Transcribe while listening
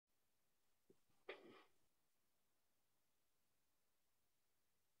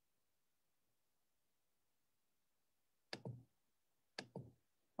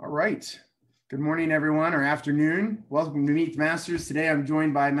All right. Good morning, everyone, or afternoon. Welcome to Meet the Masters. Today, I'm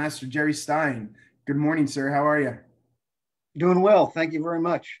joined by Master Jerry Stine. Good morning, sir. How are you? Doing well. Thank you very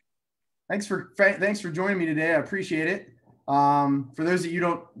much. Thanks for joining me today. I appreciate it. For those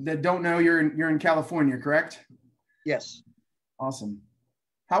that don't know, you're in California, correct? Yes. Awesome.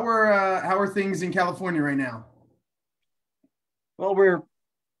 How are things in California right now? Well, we're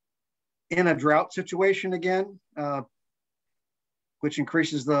in a drought situation again, which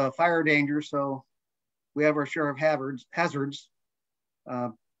increases the fire danger. So we have our share of hazards.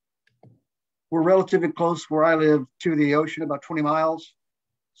 We're relatively close where I live to the ocean, about 20 miles.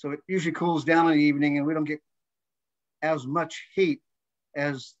 So it usually cools down in the evening and we don't get as much heat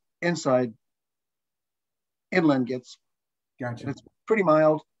as inland gets. Gotcha. It's pretty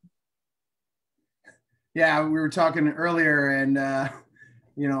mild. Yeah, we were talking earlier and, I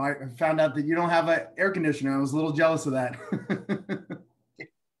found out that you don't have an air conditioner. I was a little jealous of that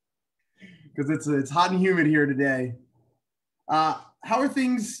because it's hot and humid here today. How are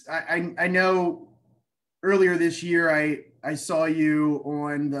things? I know earlier this year I saw you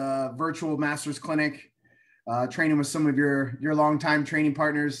on the virtual Masters Clinic, training with some of your longtime training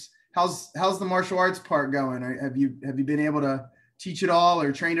partners. How's the martial arts part going? Have you been able to teach it all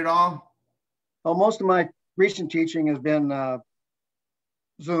or train it all? Well, most of my recent teaching has been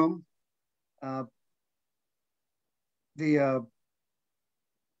Zoom. The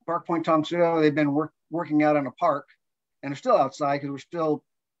Park Point Tong Sudo, they've been working out in a park and they're still outside because we're still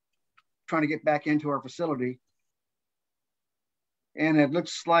trying to get back into our facility. And it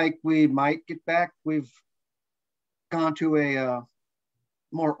looks like we might get back. We've gone to a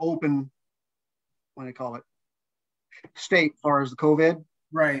more open, what do you call it, state as far as the COVID.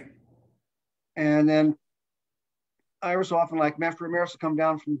 Right. And then every so often, like Master Ramirez will come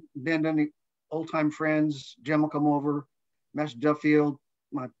down from Bend, any old-time friends. Jim will come over. Master Duffield,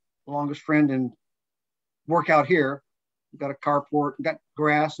 my longest friend, and work out here. We've got a carport, we've got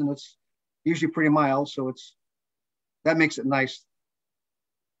grass, and it's usually pretty mild, so that makes it nice.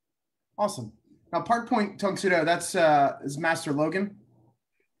 Awesome. Now, Park Point Tong Sudo, that's is Master Logan?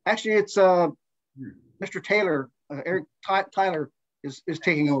 Actually, it's Mr. Taylor. Eric Tyler is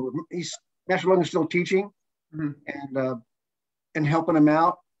taking over. Master Logan's still teaching. Mm-hmm. and helping them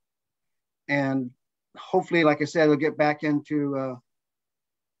out, and hopefully, like I said, they'll get back into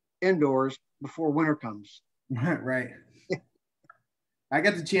indoors before winter comes. Right. I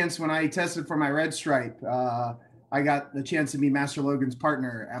got the chance when I tested for my red stripe. I got the chance to meet Master Logan's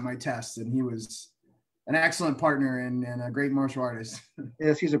partner at my test, and he was an excellent partner and a great martial artist.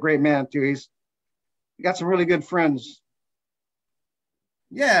 Yes, he's a great man too. He's got some really good friends.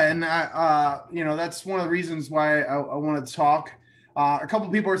 Yeah, and that's one of the reasons why I wanted to talk. A couple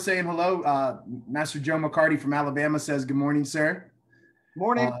of people are saying hello. Master Joe McCarty from Alabama says, "Good morning, sir."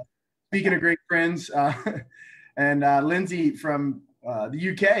 Morning. Speaking of great friends, and Lindsay from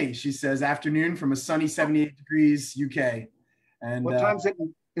the UK, she says, "Afternoon from a sunny 78 degrees UK." And what time's it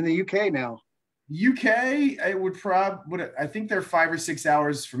in the UK now? UK, I think they're 5 or 6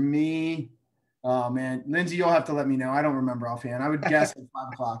 hours from me. Oh man, Lindsay, you'll have to let me know. I don't remember offhand. I would guess at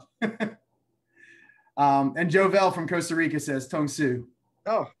 5 o'clock. And Jovel from Costa Rica says Tong Su.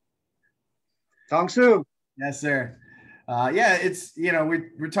 Oh, Tong Su. Yes, sir. Yeah, it's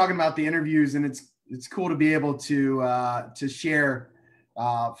we're talking about the interviews, and it's cool to be able to share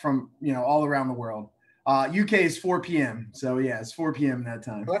from all around the world. UK is 4 p.m. So yeah, it's 4 p.m. that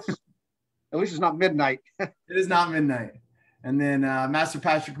time. Well, at least it's not midnight. It is not midnight. And then Master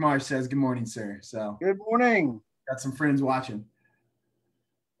Patrick Marsh says, "Good morning, sir." So good morning. Got some friends watching.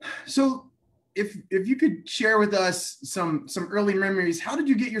 So if you could share with us some early memories, how did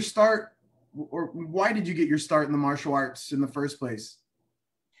you get your start, or why did you get your start in the martial arts in the first place?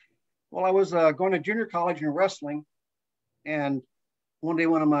 Well, I was going to junior college in wrestling, and one day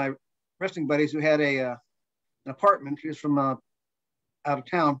one of my wrestling buddies who had an apartment, he was from out of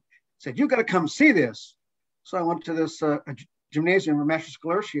town, said, "You got to come see this." So I went to this gymnasium for Master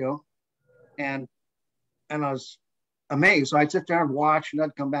Scholarcio, and I was amazed. So I'd sit there and watch, and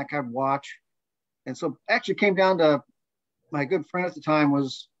I'd come back, I'd watch. And so actually came down to my good friend at the time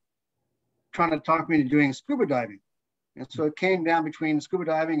was trying to talk me into doing scuba diving. And so it came down between scuba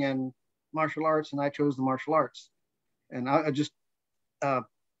diving and martial arts, and I chose the martial arts. And I just, our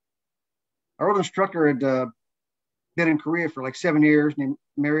old instructor had been in Korea for like 7 years, and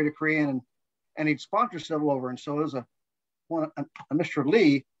he married a Korean, and he'd sponsored several over. And so it was a Mr.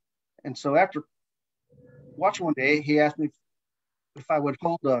 Lee. And so after watching one day, he asked me if I would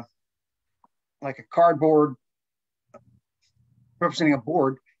hold a cardboard representing a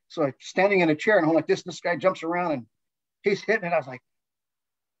board. So I'm standing in a chair and hold like this. This guy jumps around and he's hitting it. I was like,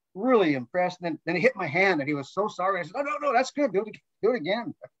 really impressed. And then he hit my hand and he was so sorry. I said, "Oh, no, that's good. Do it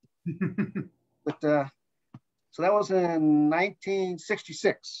again." But so that was in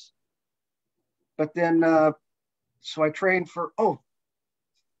 1966. But then, so I trained for,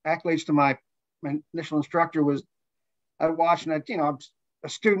 accolades to my initial instructor was, I watched and I'm a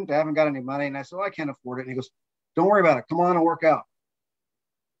student, I haven't got any money. And I said, "Well, I can't afford it." And he goes, "Don't worry about it. Come on and work out."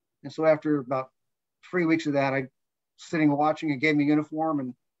 And so after about 3 weeks of that, I sitting watching and gave me a uniform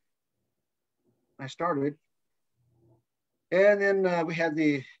and I started. And then we had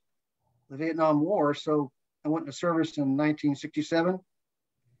the Vietnam War. So I went into service in 1967.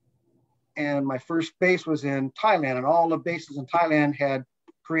 And my first base was in Thailand, and all the bases in Thailand had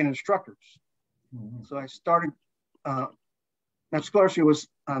Korean instructors. Mm-hmm. So I started, that scholarship was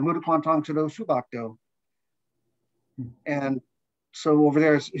Moo Duk Kwan Tong Chado Subak Do. And so over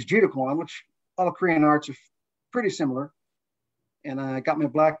there is Moo Duk Kwan, which all the Korean arts are pretty similar. And I got my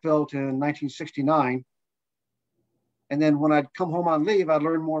black belt in 1969. And then when I'd come home on leave, I'd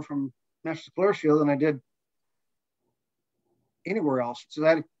learn more from Master DeBaca than I did anywhere else. So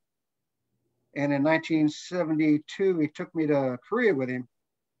that, and in 1972, he took me to Korea with him,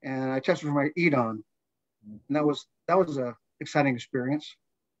 and I tested for my EDON, and that was a exciting experience.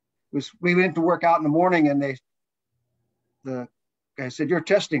 We went to work out in the morning, and the guy said, "You're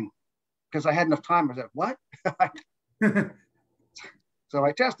testing," because I had enough time. I said, "What?" So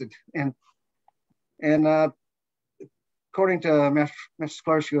I tested, and according to Master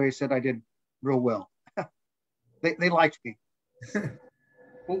DeBaca, he said I did real well. They liked me.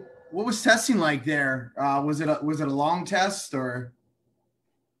 Well, what was testing like there? Was it a long test or?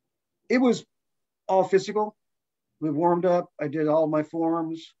 It was all physical. We warmed up. I did all my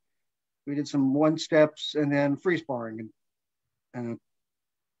forms. We did some 1-steps and then free sparring, and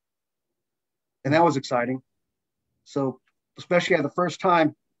that was exciting. So especially at the first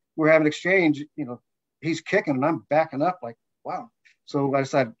time we're having exchange, he's kicking and I'm backing up like, wow. So I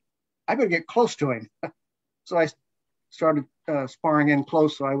decided I better get close to him. So I started sparring in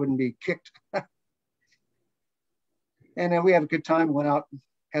close so I wouldn't be kicked. And then we had a good time, went out and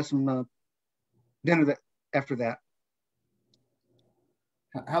had some dinner after that.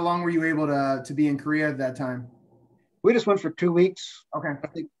 How long were you able to be in Korea at that time? We just went for 2 weeks. Okay. I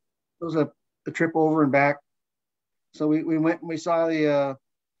think it was a trip over and back. So we went and we saw the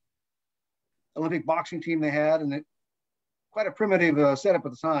Olympic boxing team they had, and quite a primitive setup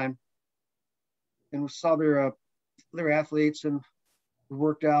at the time. And we saw their athletes, and we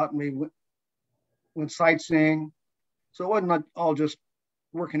worked out, and we went sightseeing. So it wasn't all just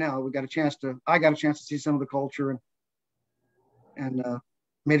working out. I got a chance to see some of the culture and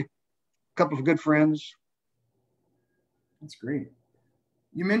made a couple of good friends. That's great.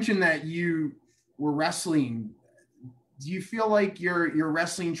 You mentioned that you were wrestling. Do you feel like your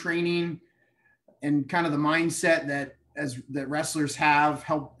wrestling training and kind of the mindset that wrestlers have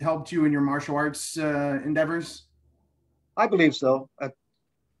helped you in your martial arts endeavors? I believe so.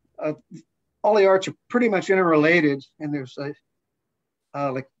 All the arts are pretty much interrelated, and there's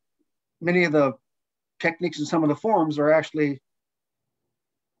like many of the techniques and some of the forms are actually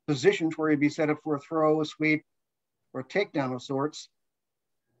positions where you'd be set up for a throw, a sweep, or a takedown of sorts.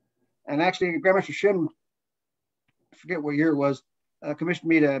 And actually, Grandmaster Shin, I forget what year it was, commissioned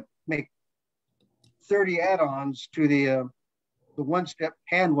me to make 30 add-ons to the 1-step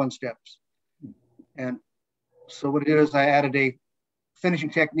hand 1-steps. And so what I did is I added a finishing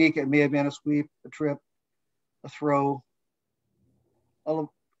technique. It may have been a sweep, a trip, a throw.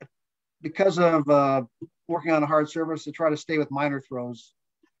 Because of working on a hard surface, to try to stay with minor throws,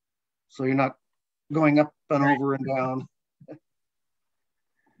 so you're not going up and over and down.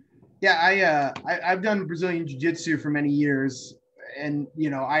 Yeah, I've done Brazilian Jiu-Jitsu for many years, and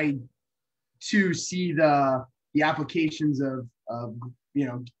I too see the applications of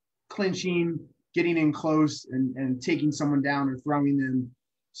clinching, getting in close, and taking someone down or throwing them.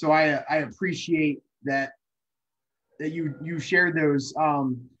 So I appreciate that you shared those.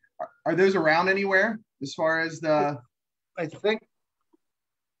 Are those around anywhere as far as the? I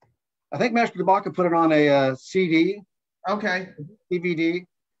think Master DeBaca put it on a CD. Okay. DVD,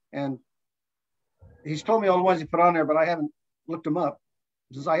 and he's told me all the ones he put on there, but I haven't looked them up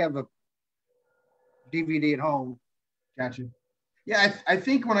since I have a DVD at home. Gotcha. Yeah, I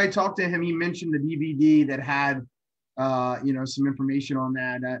think when I talked to him, he mentioned the DVD that had, some information on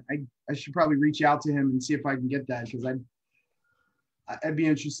that. I should probably reach out to him and see if I can get that, because I'd be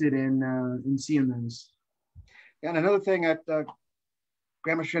interested in seeing those. Yeah, and another thing that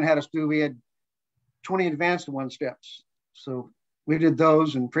Grandma Shin had us do, we had 20 advanced 1-steps. So we did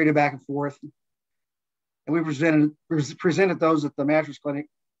those and traded back and forth. And we presented those at the Masters Clinic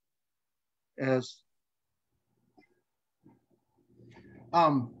as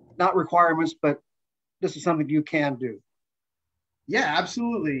Um, not requirements, but this is something you can do. yeah,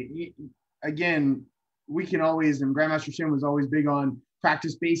 absolutely. Again, we can always, and Grandmaster Shin was always big on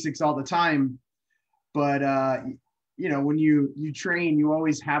practice basics all the time. But you know, when you train, you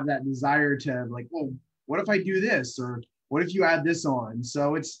always have that desire to like, well, what if I do this, or what if you add this on?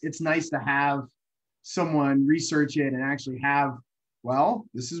 So it's nice to have someone research it and actually have, well,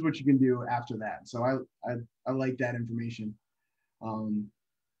 this is what you can do after that. So I like that information. Um,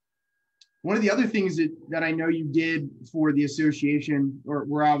 One of the other things that I know you did for the association, or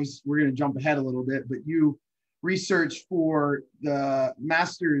we're going to jump ahead a little bit, but you researched for the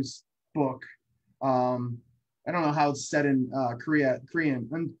master's book. I don't know how it's said in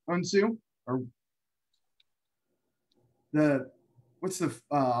Korean, Unsu, or what's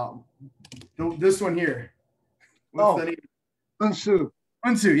this one here? What's the name? Unsu.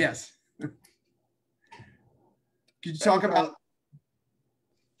 Unsu, yes. Could you talk about?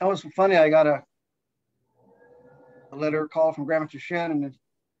 That was funny. I got a letter call from Grandmaster Shen, and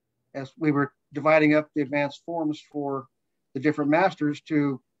as we were dividing up the advanced forms for the different masters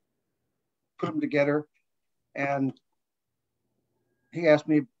to put them together, and he asked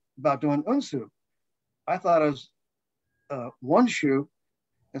me about doing Unsu. I thought it was one shoe,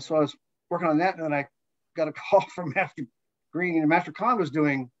 and so I was working on that, and then I got a call from Master Green, and Master Khan was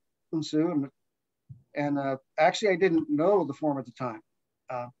doing Unsu, and actually I didn't know the form at the time.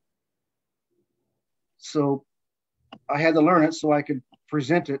 So I had to learn it so I could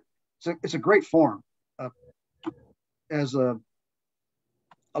present it. It's a great form. Has a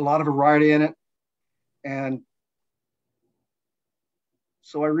lot of variety in it. And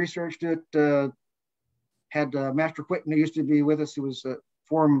so I researched it, had Master Whitten, who used to be with us, who was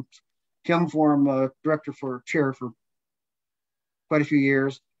Young Forum director for chair for quite a few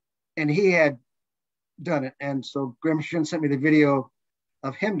years. And he had done it. And so Graham Shin sent me the video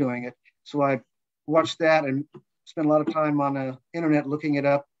of him doing it. So I watched that and spent a lot of time on the internet looking it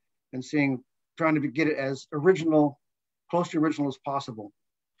up and trying to get it as original, close to original as possible.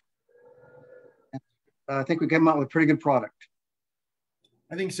 I think we came out with a pretty good product.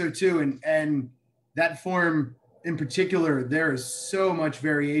 I think so too. And that form in particular, there is so much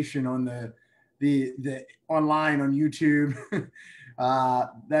variation on the online on YouTube.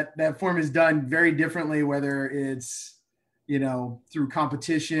 That form is done very differently, whether it's, you know, through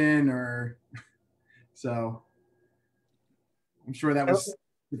competition or so. I'm sure that was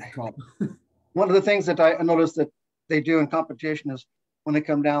difficult. One of the things that I noticed that they do in competition is when they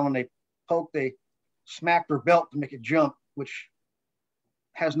come down, when they poke, they smack their belt to make it jump, which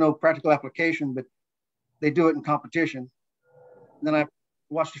has no practical application, but they do it in competition. And then I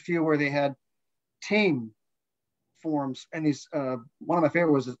watched a few where they had team forms, and these one of my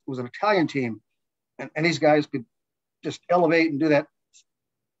favorite was an Italian team, and these guys could just elevate and do that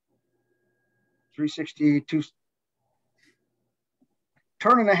 360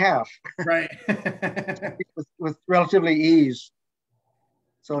 turn and a half, right? with relatively ease.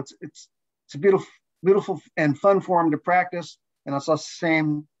 So it's a beautiful and fun form to practice, and it's the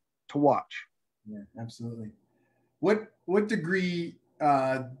same to watch. Yeah, absolutely. What degree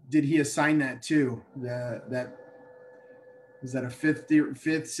did he assign that to? Is that a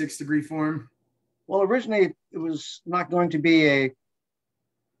fifth, sixth degree form? Well, originally it was not going to be a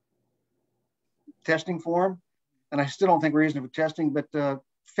testing form, and I still don't think we're using it for testing, but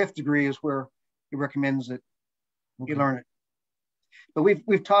fifth degree is where he recommends that you learn it. But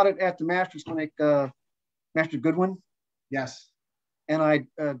we've taught it at the Master's Clinic, Master Goodwin. Yes. And I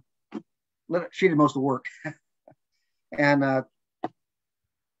she did most of the work. And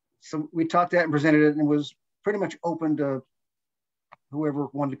so we taught that and presented it, and it was pretty much open to whoever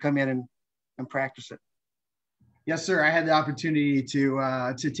wanted to come in and practice it. Yes, sir. I had the opportunity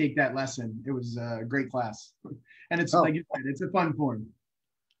to take that lesson. It was a great class, and it's like you said, it's a fun form.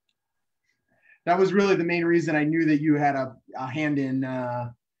 That was really the main reason I knew that you had a hand in,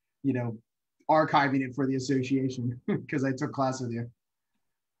 you know, archiving it for the association, because I took class with you.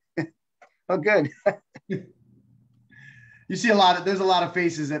 Oh, good. You see there's a lot of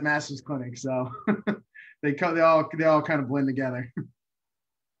faces at Master's Clinic, so they all kind of blend together.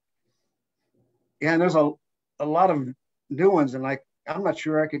 Yeah, and there's a lot of new ones, and I'm not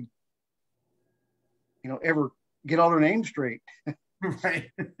sure I could, ever get all their names straight.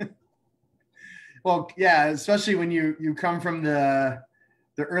 Right. Well, yeah, especially when you come from the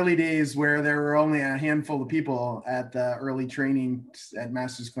early days where there were only a handful of people at the early training at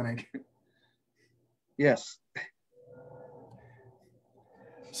Master's Clinic. Yes.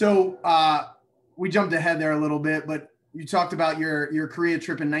 So we jumped ahead there a little bit, but you talked about your Korea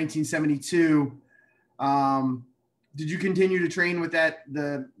trip in 1972. Did you continue to train with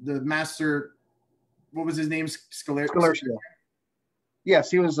the master? What was his name? Scholarship.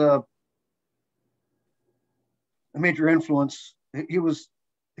 Yes, he was a major influence. He was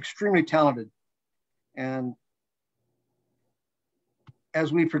extremely talented, and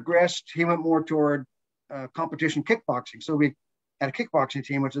as we progressed, he went more toward competition kickboxing. So we had a kickboxing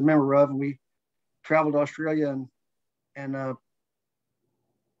team, which I'm a member of, and we traveled to Australia and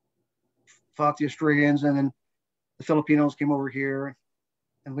fought the Australians, and then the Filipinos came over here,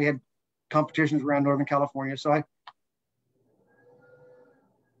 and we had competitions around Northern California. So I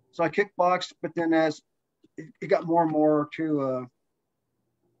kickboxed, but then as it got more and more to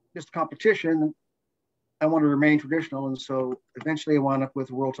just competition, I wanted to remain traditional, and so eventually I wound up with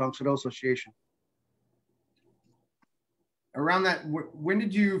the World Tang Soo Do Association. Around that, when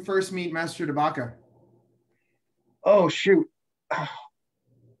did you first meet Master DeBaca? Oh shoot,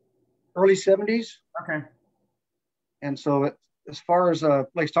 early 70s. Okay. And so as far as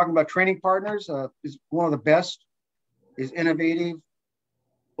like talking about training partners, is one of the best. Is innovative,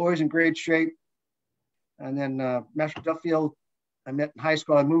 always in great shape. And then Master Duffield, I met in high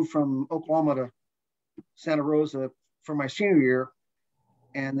school. I moved from Oklahoma to Santa Rosa for my senior year,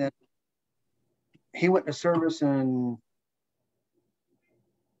 and then he went to service in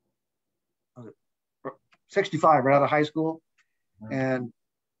 65, right out of high school. And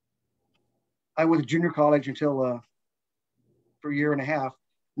I went to junior college until for a year and a half,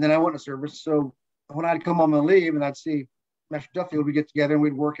 and then I went to service. So when I'd come home and leave, and I'd see Master Duffield, we'd get together and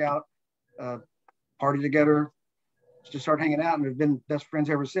we'd work out, party together, just start hanging out, and we've been best friends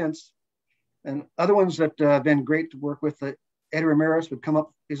ever since. And other ones that have been great to work with, Eddie Ramirez would come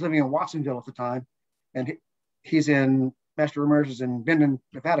up. He's living in Watsonville at the time, and he's in Master Ramirez is in Benden,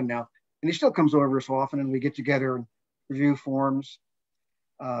 Nevada now, and he still comes over so often, and we get together and review forms.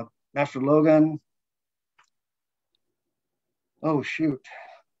 Master Logan. Oh shoot,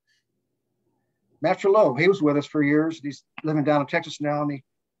 Master Lowe. He was with us for years. He's living down in Texas now, and he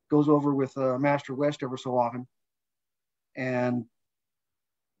goes over with Master West ever so often. And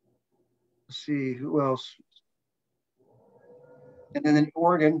let's see who else. And then in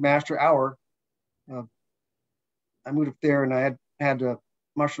Oregon, Master Hour. I moved up there, and I had a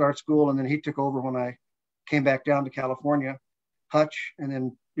martial arts school, and then he took over when I came back down to California. Hutch, and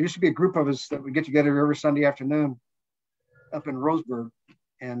then there used to be a group of us that would get together every Sunday afternoon up in Roseburg,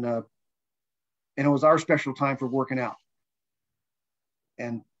 and it was our special time for working out.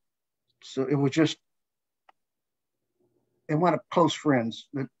 And so it was just, it went up close friends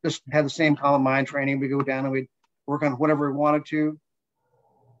that just had the same common mind training. We go down and we'd work on whatever we wanted to.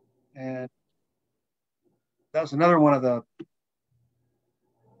 And that was another one of the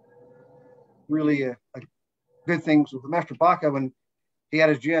really good things with Master DeBaca. When he had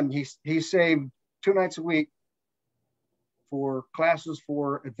his gym, he saved 2 nights a week for classes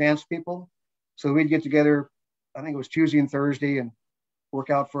for advanced people. So we'd get together, I think it was Tuesday and Thursday, and work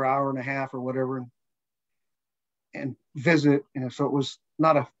out for an hour and a half or whatever, and visit. So it was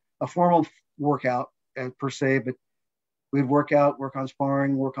not a formal workout per se, but we'd work out, work on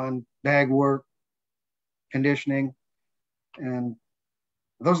sparring, work on bag work, conditioning. And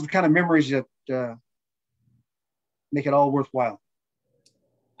those are the kind of memories that make it all worthwhile.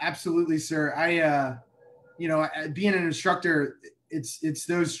 Absolutely, sir. Being an instructor, it's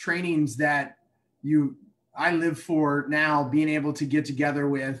those trainings that I live for now, being able to get together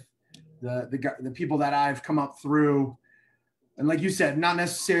with the people that I've come up through. And like you said, not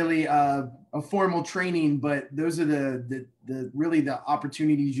necessarily a formal training, but those are the really the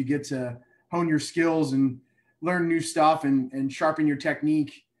opportunities you get to hone your skills and learn new stuff and sharpen your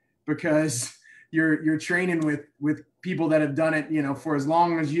technique, because you're training with people that have done it, for as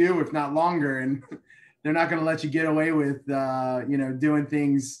long as you, if not longer. And they're not going to let you get away with, doing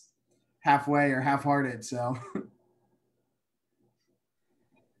things halfway or half-hearted. So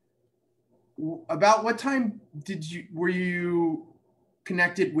about what time were you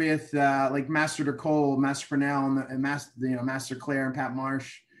connected with like Master DeCole, Master Fresnel, and Master Claire and Pat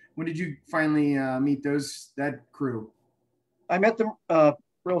Marsh? When did you finally meet that crew? I met them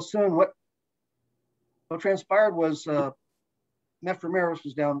real soon. What transpired was Master Ramirez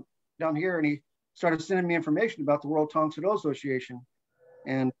was down here, and he started sending me information about the World Tang Soo Do Association,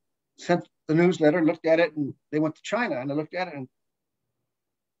 and sent the newsletter, looked at it, and they went to China, and I looked at it, and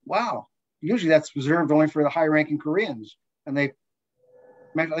wow, usually that's reserved only for the high-ranking Koreans. And I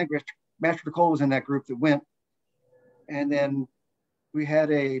think Master DeCole was in that group that went. And then we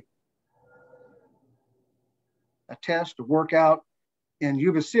had a test, a workout in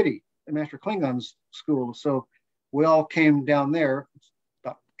Yuba City at Master Klingon's school. So we all came down there. It's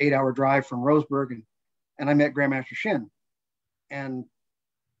about 8-hour drive from Roseburg, and I met Grandmaster Shin, and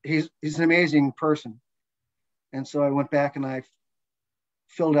he's an amazing person. And so I went back and I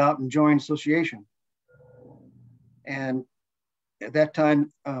filled out and joined association. And at that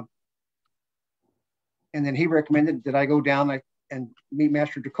time, and then he recommended that I go down and meet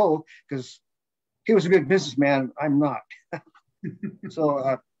Master DeBaca, because he was a good businessman. I'm not. So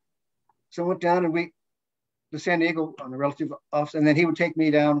I went down and to San Diego on the relative office, and then he would take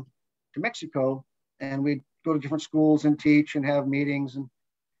me down to Mexico, and we'd go to different schools and teach and have meetings,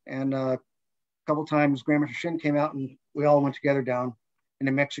 and a couple times Grandmaster Shin came out, and we all went together down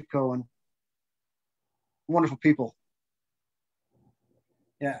into Mexico, and wonderful people.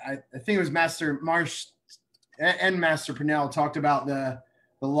 Yeah, I think it was Master Marsh and Master Purnell talked about the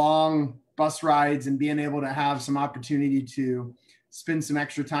long bus rides and being able to have some opportunity to spend some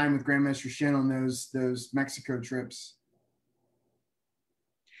extra time with Grandmaster Shin on those Mexico trips.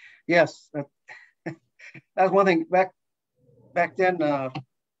 Yes, that was one thing back then. So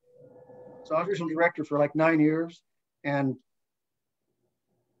I was regional director for like 9 years, and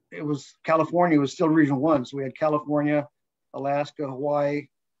it was California was still Regional 1. So we had California, Alaska, Hawaii.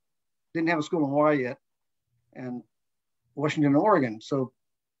 Didn't have a school in Hawaii yet, and Washington and Oregon. So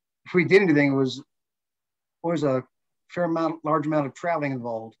if we did anything, it was always a large amount of traveling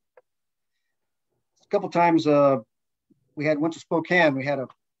involved. A couple times we went to Spokane. We had a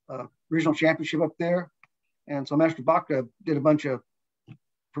regional championship up there, and so Master DeBaca did a bunch of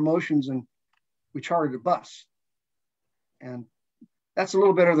promotions, and we chartered a bus. And that's a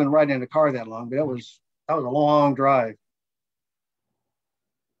little better than riding in a car that long, but that was a long drive.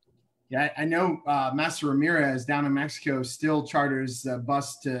 Yeah, I know Master Ramirez down in Mexico still charters a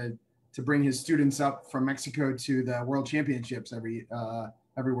bus to bring his students up from Mexico to the World Championships every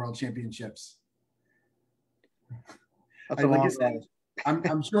World Championships. That's a long ride.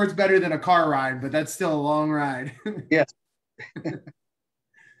 I'm sure it's better than a car ride, but that's still a long ride. Yes.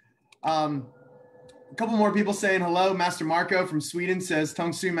 A couple more people saying hello. Master Marco from Sweden says,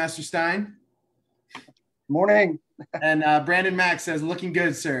 Tong Su, Master Stine. Morning. And Brandon Max says, looking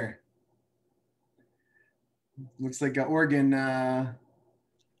good, sir. Looks like Oregon.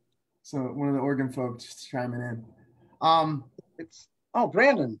 So one of the Oregon folks just chiming in.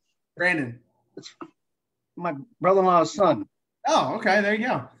 Brandon. Brandon. It's my brother-in-law's son. Oh, okay. There you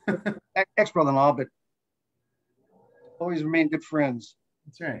go. Ex-brother-in-law, but always remained good friends.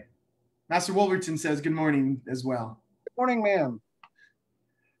 That's right. Master Wolverton says good morning as well. Good morning, ma'am.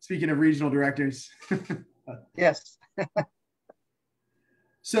 Speaking of regional directors. Yes.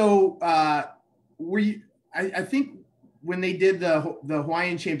 So were you, I think when they did the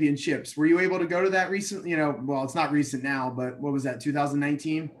Hawaiian Championships, were you able to go to that recently? Well, it's not recent now, but what was that,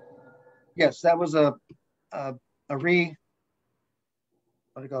 2019? Yes, that was a rebirth.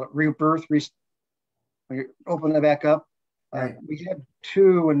 We opened it back up. Right. We had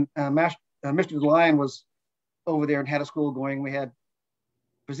two, and Mr. the Lion was over there and had a school going. We had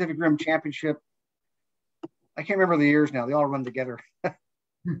Pacific Rim Championship. I can't remember the years now. They all run together.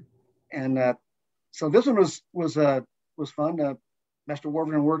 And so this one was fun. Master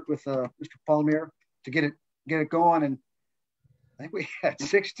Warburton worked with Mr. Palmier to get it going, and I think we had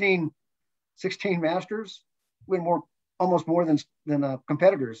 16 masters. We had almost more than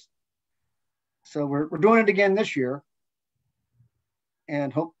competitors. So we're doing it again this year,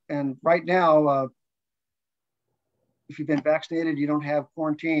 and right now, if you've been vaccinated, you don't have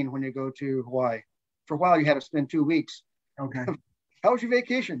quarantine when you go to Hawaii. For a while, you had to spend 2 weeks. Okay. How was your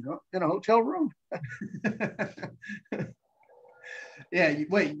vacation? In a hotel room? Yeah.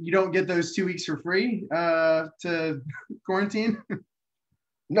 Wait, you don't get those 2 weeks for free to quarantine?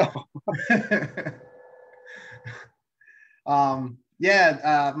 No. The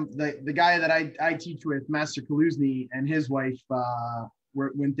guy that I teach with, Master Kaluzny, and his wife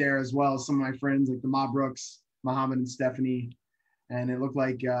went there as well as some of my friends like the Ma Brooks, Muhammad, and Stephanie, and it looked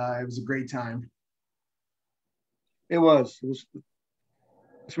like it was a great time. It was. It's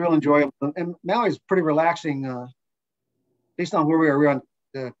real enjoyable, and Maui's pretty relaxing. Based on where we are, we're on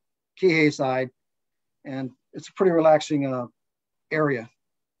the Kihei side, and it's a pretty relaxing area.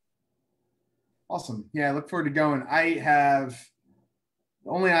 Awesome. Yeah, I look forward to going. The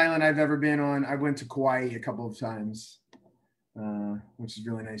only island I've ever been on, I went to Kauai a couple of times, which is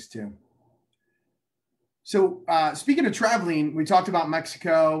really nice too. So speaking of traveling, we talked about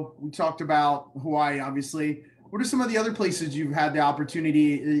Mexico. We talked about Hawaii, obviously. What are some of the other places you've had the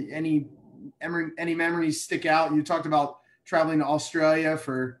opportunity? Any memories stick out? You talked about traveling to Australia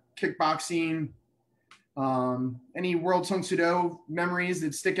for kickboxing. Any World Tang Soo Do memories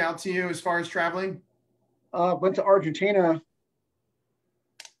that stick out to you as far as traveling? Went to Argentina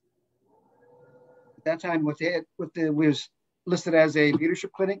at that time we was listed as a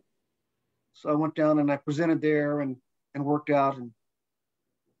leadership clinic. So I went down and I presented there and worked out and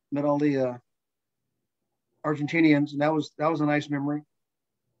met all the Argentinians, and that was a nice memory.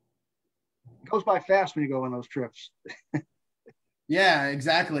 It goes by fast when you go on those trips. Yeah,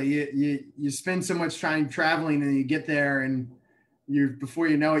 exactly. You spend so much time traveling, and you get there, and before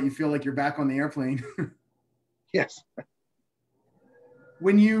you know it, you feel like you're back on the airplane. Yes.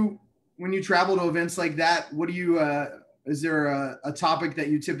 When you travel to events like that, what do you? Is there a topic that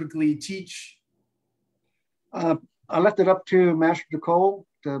you typically teach? I left it up to Master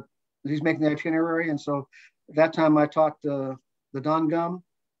DeBaca. He's making the itinerary, and so at that time I taught the Don Gum,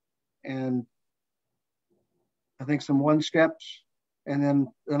 and I think some one steps, and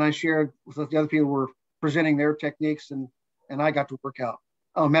then I shared with the other people who were presenting their techniques, and I got to work out.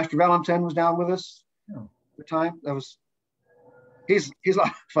 Oh, Master Valentin was down with us at the time. He's a lot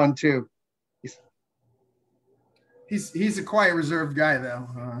of fun too. He's a quiet, reserved guy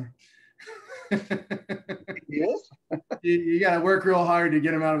though. He is. You got to work real hard to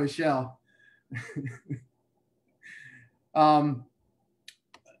get him out of his shell. Do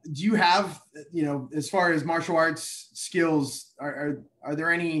you have, as far as martial arts skills, are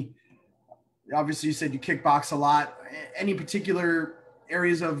there any? Obviously, you said you kickbox a lot. Any particular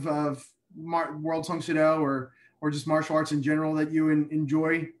areas of World Tang Soo Do or just martial arts in general that you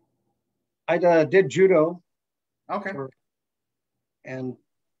enjoy? I did judo. Okay. And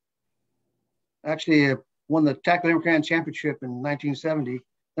actually won the Tackle Grand Championship in 1970.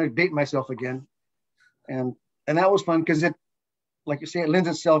 I beat myself again, and that was fun because it, like you say, it lends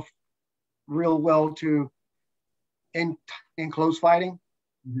itself real well to in close fighting.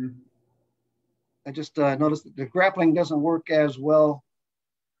 Mm-hmm. I just noticed that the grappling doesn't work as well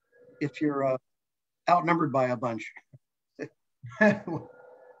if you're outnumbered by a bunch.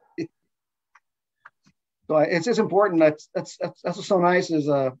 So it's important. That's what's so nice is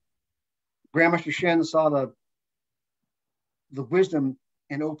Grandmaster Shen saw the wisdom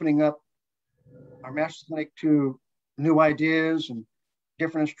in opening up our master's clinic to new ideas and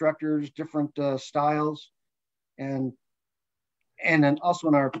different instructors, different styles, and then also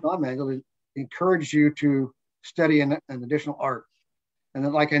in our non-manual, it encouraged you to study an additional art. And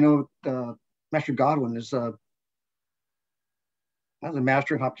then, like I know, Master Godwin is a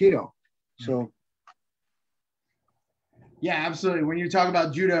master in Hapkido, so. Yeah, absolutely. When you talk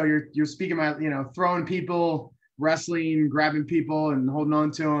about judo, you're speaking about throwing people, wrestling, grabbing people, and holding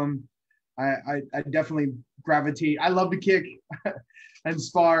on to them. I definitely gravitate. I love to kick and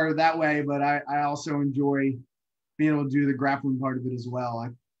spar that way, but I also enjoy being able to do the grappling part of it as well.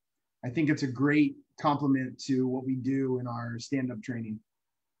 I think it's a great complement to what we do in our stand-up training.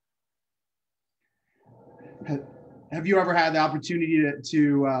 Have you ever had the opportunity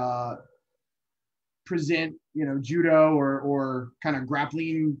to present judo or kind of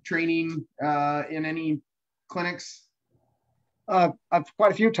grappling training in any clinics? I've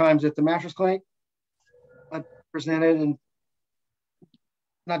quite a few times at the Master's Clinic. I presented, and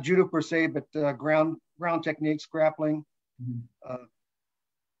not judo per se, but ground techniques, grappling,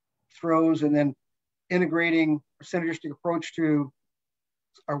 throws, and then integrating a synergistic approach to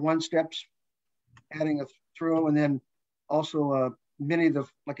our one steps, adding a throw, and then also many of the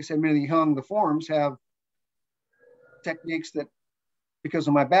Hung, the forms have techniques that, because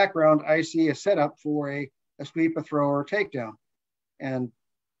of my background, I see a setup for a sweep, a throw, or a takedown. And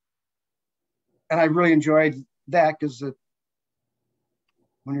I really enjoyed that because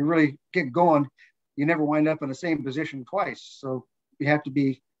when you really get going, you never wind up in the same position twice. So you have to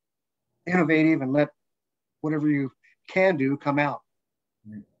be innovative and let whatever you can do come out.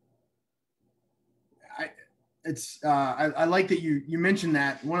 I like that you mentioned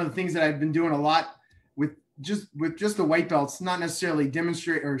that. One of the things that I've been doing a lot with just the white belts, not necessarily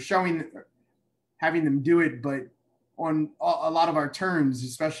demonstrate or having them do it, but on a lot of our turns,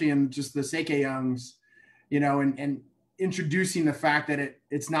 especially in just the Seike Youngs, and introducing the fact that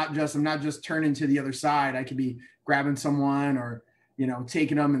I'm not just turning to the other side. I could be grabbing someone or,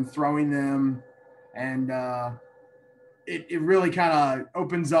 taking them and throwing them. And it really kind of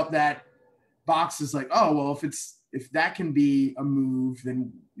opens up that box. Is like, oh, well, if that can be a move,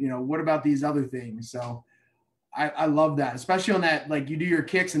 then, what about these other things? So I love that, especially on that, like you do your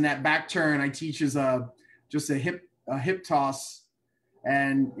kicks and that back turn I teach is just a hip toss,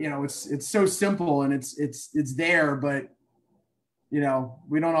 and it's so simple and it's there, but we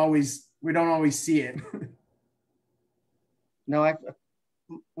don't always see it. No,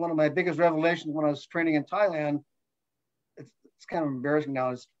 one of my biggest revelations when I was training in Thailand, it's kind of embarrassing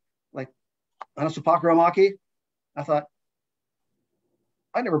now, is like on a Sapakuramaki, I thought,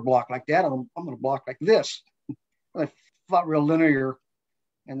 I never block like that. I'm going to block like this. I fought real linear.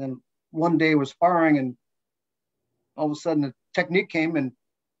 And then one day was sparring, and all of a sudden the technique came and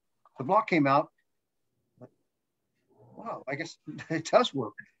the block came out. Wow, I guess it does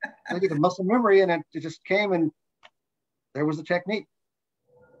work. I get the muscle memory, and it just came, and there was the technique.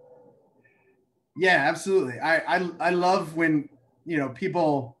 Yeah, absolutely. I love when, you know,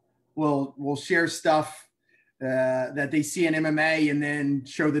 people will share stuff that they see in MMA and then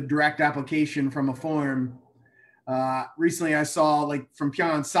show the direct application from a form. Recently, I saw, like, from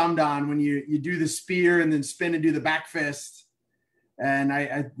Pyongyang Samdan, when you do the spear and then spin and do the back fist, and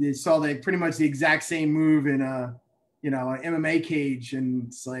I saw pretty much the exact same move in an MMA cage, and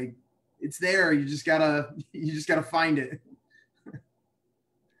it's like, it's there. You just gotta find it.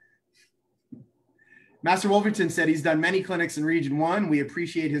 Master Wolverton said he's done many clinics in Region 1. We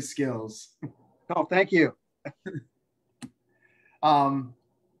appreciate his skills. Oh, thank you. And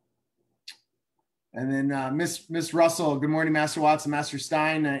then Miss Russell, good morning, Master Watts and Master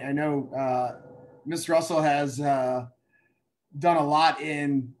Stine. I know Miss Russell has done a lot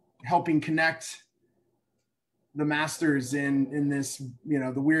in helping connect the masters in this, you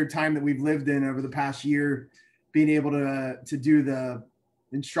know, the weird time that we've lived in over the past year, being able to do the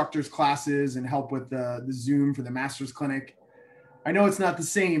instructors classes and help with the Zoom for the Masters Clinic. I know it's not the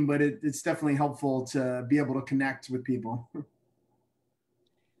same, but it's definitely helpful to be able to connect with people.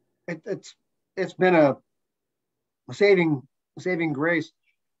 It's been a saving grace.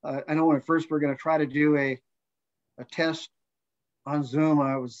 I know when at first we were going to try to do a test on Zoom,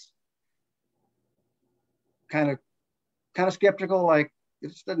 I was kind of skeptical, like, it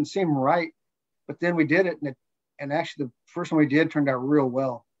just doesn't seem right. But then we did it, and actually the first one we did turned out real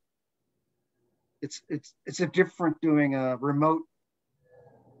well. It's a different doing a remote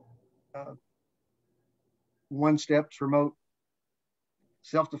one steps remote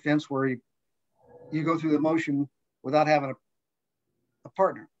self-defense where you go through the motion without having a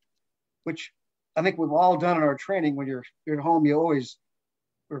partner, which I think we've all done in our training. When you're at home, you always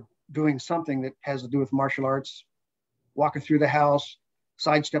are doing something that has to do with martial arts, walking through the house,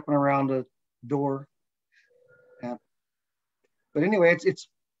 sidestepping around a door. But anyway, it's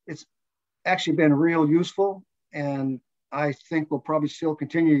actually been real useful, and I think we'll probably still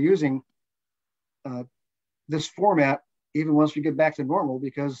continue using this format even once we get back to normal,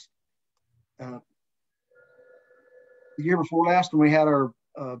 because the year before last, when we had our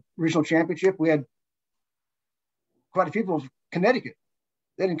regional championship, we had quite a few people from Connecticut.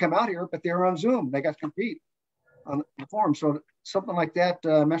 They didn't come out here, but they were on Zoom. They got to compete on the forum. So something like that,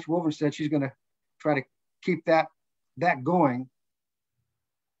 Master Wolver said she's going to try to keep that going,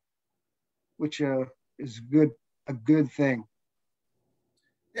 which is a good thing.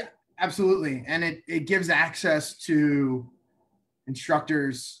 Yeah, absolutely. And it gives access to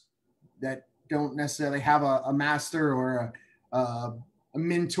instructors that don't necessarily have a master or a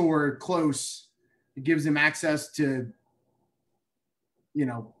mentor close. It gives them access to, you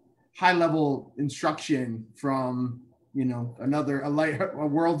know, high level instruction from, you know, a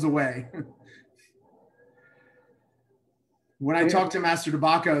worlds away. When I talked to Master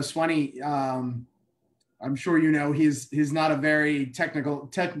DeBaca, it's funny. I'm sure you know he's not a very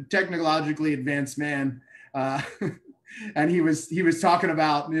technologically advanced man, and he was talking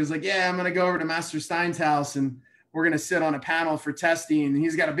about, and he was like, "Yeah, I'm gonna go over to Master Stine's house, and we're gonna sit on a panel for testing. And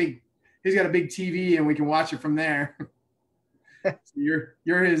he's got a big TV, and we can watch it from there." So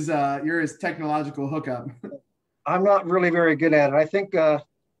you're his technological hookup. I'm not really very good at it. I think at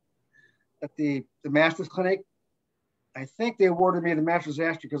the Masters Clinic, I think they awarded me the Master's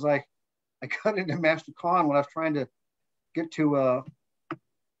Master because I got into Master Kwan when I was trying to get to a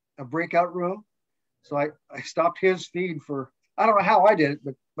breakout room. So I stopped his feed for, I don't know how I did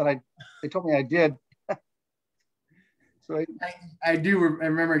it, but they told me I did. So I do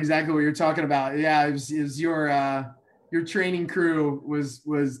remember exactly what you're talking about. Yeah, it was your training crew was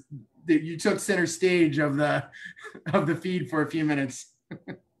that you took center stage of the feed for a few minutes.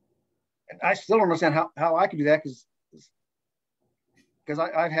 I still don't understand how I could do that, because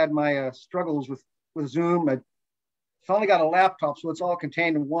I've had my struggles with Zoom. I finally got a laptop, so it's all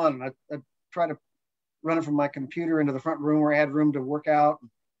contained in one. I try to run it from my computer into the front room where I had room to work out, and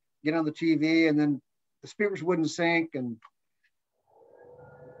get on the TV, and then the speakers wouldn't sync. And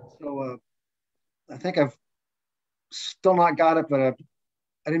so I think I've still not got it, but I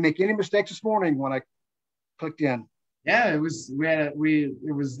didn't make any mistakes this morning when I clicked in. Yeah, it was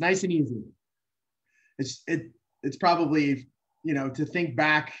nice and easy. It's probably, you know, to think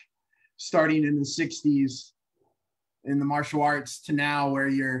back, starting in the 60s in the martial arts to now, where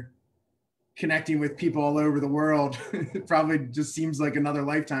you're connecting with people all over the world. It probably just seems like another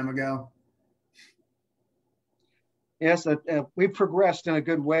lifetime ago. Yes, we've progressed in a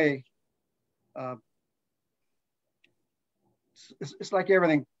good way. It's like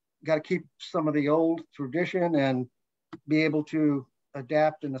everything. Got to keep some of the old tradition and be able to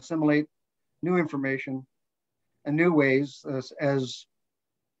adapt and assimilate new information and new ways, as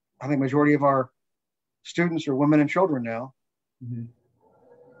I think majority of our students are women and children now. Mm-hmm.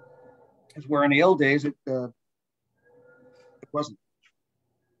 As where in the old days it wasn't.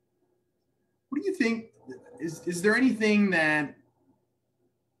 What do you think? Is there anything that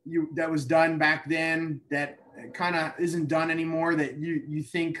was done back then that kind of isn't done anymore that you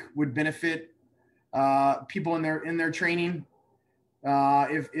think would benefit people in their training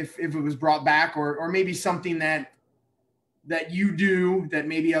if it was brought back, or maybe something that you do that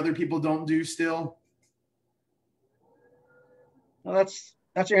maybe other people don't do still? Well, that's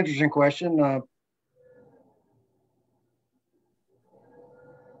an interesting question.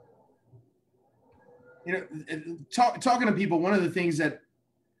 Talking to people, one of the things that,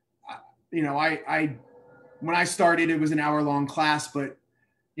 I when I started, it was an hour-long class, but,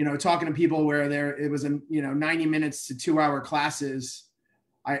 talking to people where it was 90 minutes to 2-hour classes,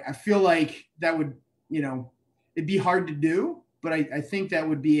 I feel like that would, it'd be hard to do, but I think that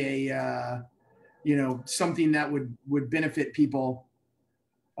would be a, something that would benefit people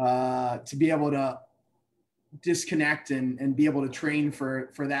to be able to disconnect and be able to train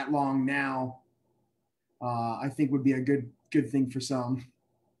for that long now. I think would be a good thing for some.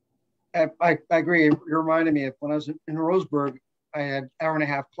 I agree. You reminded me of when I was in Roseburg, I had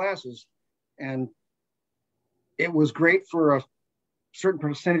 1.5-hour classes, and it was great for a certain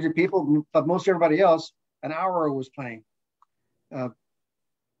percentage of people, but most everybody else, an hour was plenty.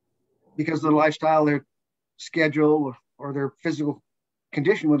 Because of the lifestyle, their schedule or their physical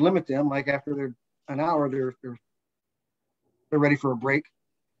condition would limit them. Like after an hour, they're ready for a break.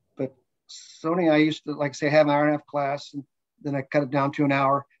 But Sony, I used to, like say, have an 1.5-hour class, and then I cut it down to an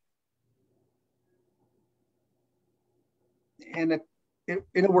hour. And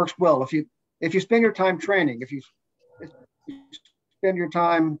it works well. If you spend your time training, if you spend your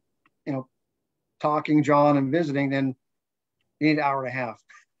time, talking, John, and visiting, then you need 1.5 hours.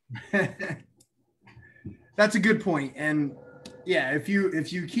 That's a good point. And yeah, if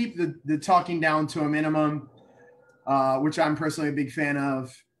you keep the talking down to a minimum, which I'm personally a big fan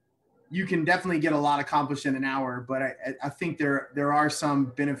of, you can definitely get a lot accomplished in an hour. But I think there are some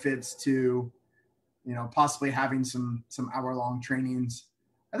benefits to, possibly having some hour-long trainings.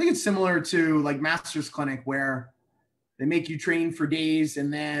 I think it's similar to like Master's Clinic, where they make you train for days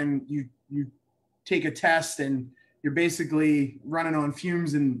and then you take a test and you're basically running on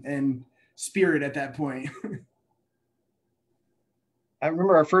fumes and spirit at that point. I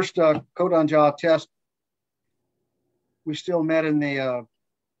remember our first codon jaw test. We still met in the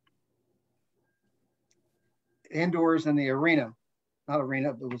indoors in the arena. Not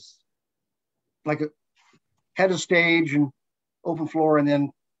arena, but it was like had a stage and open floor and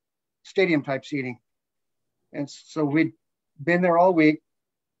then stadium type seating. And so we'd been there all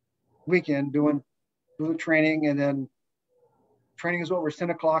weekend doing the training, and then training is over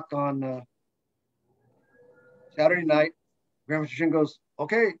 10 o'clock on Saturday night. Grandmaster Shin goes,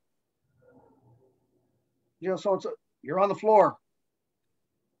 okay, so-and-so, you're on the floor.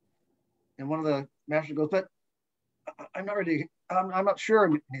 And one of the masters goes, but I'm not ready. I'm not sure.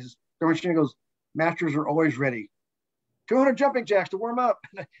 And Grandmaster Shin goes, masters are always ready. 200 jumping jacks to warm up.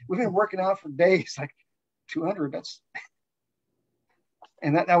 We've been working out for days, like 200.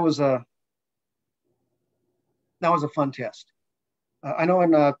 And that was a fun test. I know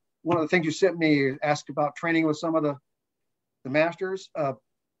in one of the things you sent me asked about training with some of the masters.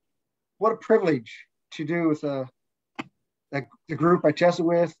 What a privilege to do with the group I tested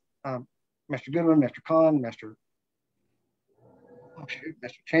with, Master Goodwin, Master Khan, Master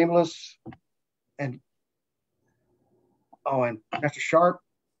Chambliss, and Master Sharp.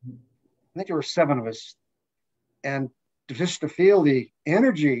 I think there were 7 of us, and just to feel the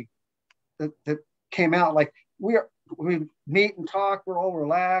energy that came out, like we meet and talk, we're all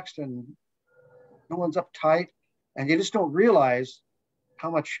relaxed and no one's uptight, and you just don't realize how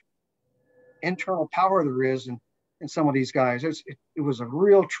much internal power there is in some of these guys. It was a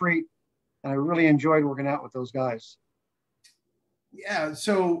real treat, and I really enjoyed working out with those guys. Yeah,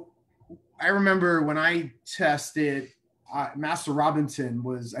 so I remember when I tested, Master Robinson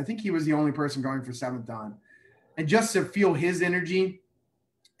I think he was the only person going for 7th Dan. And just to feel his energy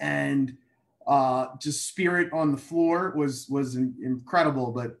and just spirit on the floor was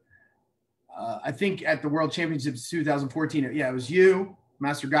incredible. But I think at the World Championships 2014, it was you,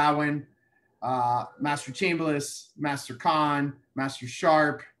 Master Godwin, Master Chambliss, Master Khan, Master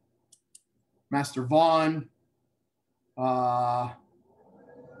Sharp, Master Vaughn. I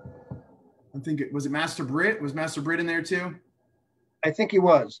think it was Master Britt. Was Master Britt in there too? I think he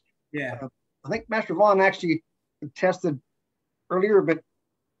was. Yeah. I think Master Vaughn actually tested earlier, but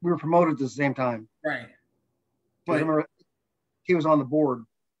we were promoted at the same time. Right. But I remember he was on the board.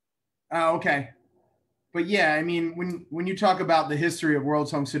 Oh, okay. But yeah, I mean, when you talk about the history of World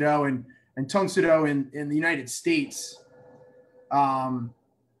Tang Soo Do and Tang Soo Do in the United States,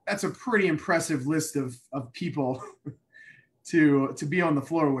 that's a pretty impressive list of people to be on the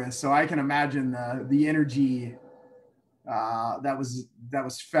floor with. So I can imagine the energy that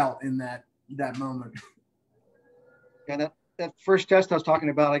was felt in that moment. And that first test I was talking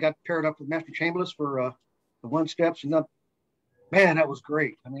about, I got paired up with Master Chambliss for the one steps, and man, that was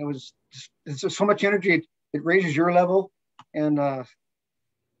great. I mean, it's just so much energy. It raises your level, and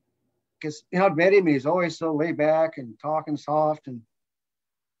because I'd met him, he's always so laid back and talking soft, and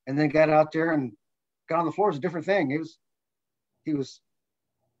then got out there and got on the floor. It was a different thing. He was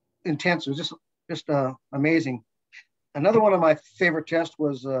intense. It was just amazing. Another one of my favorite tests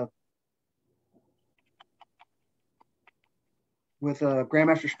was with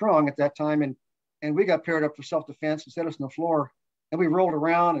Grandmaster Strong at that time, and we got paired up for self-defense and set us on the floor, and we rolled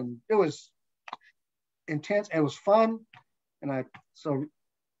around, and it was intense. And it was fun, and I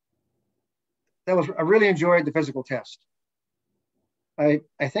really enjoyed the physical test. I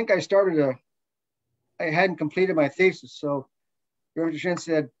think I hadn't completed my thesis, so Grandmaster Shin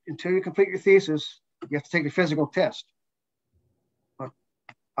said, until you complete your thesis, you have to take the physical test.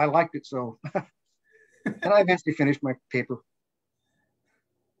 I liked it, so and I eventually finished my paper.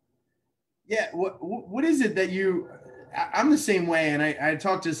 Yeah, what is it that I'm the same way, and I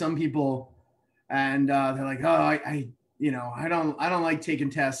talk to some people, and they're like, oh, I don't like taking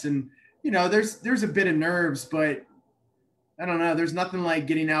tests, and there's a bit of nerves, but I don't know, there's nothing like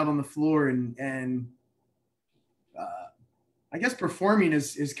getting out on the floor and I guess performing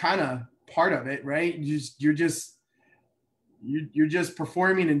is kind of part of it, right? You're just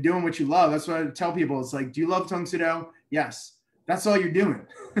performing and doing what you love. That's what I tell people. It's like, do you love Tang Soo Do? Yes. That's all you're doing.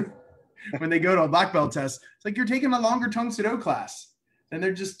 When they go to a black belt test, it's like you're taking a longer Tang Soo Do class, and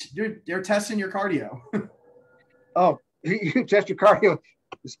they're testing your cardio. Oh, you test your cardio.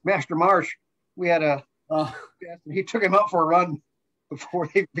 This Master Marsh, we had he took him out for a run before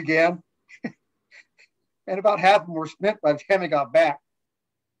they began, and about half of them were spent by the time he got back.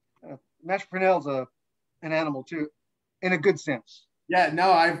 Master Purnell's an animal too, in a good sense. Yeah,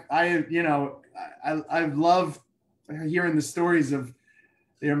 no, I've loved hearing the stories of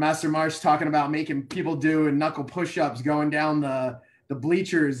Master Marsh talking about making people do knuckle push-ups going down the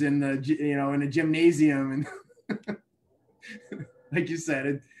bleachers in the gymnasium, and like you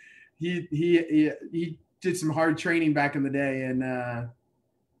said, he did some hard training back in the day, and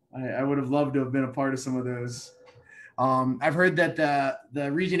I would have loved to have been a part of some of those. I've heard that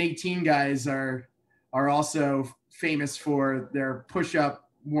the Region 18 guys are also famous for their push-up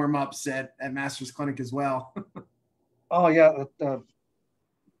warm-ups at Masters Clinic as well. Oh yeah, the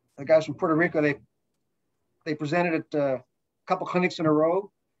guys from Puerto Rico, they presented at a couple clinics in a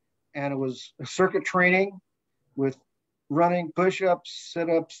row, and it was a circuit training with running, push-ups,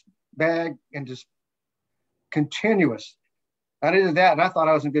 sit-ups, bag, and just continuous. I did that, and I thought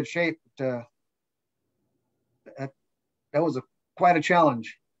I was in good shape. But, that was quite a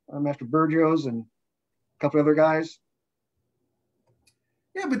challenge. Master Burgos and a couple other guys.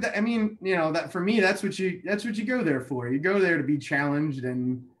 Yeah, but that for me, that's what you go there for. You go there to be challenged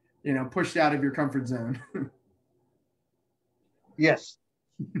and pushed out of your comfort zone. Yes.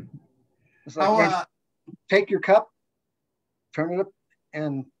 It's like, take your cup, turn it up,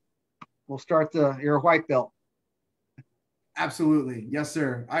 and we'll start your white belt. Absolutely. Yes,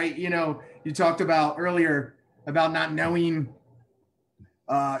 sir. You talked about earlier about not knowing,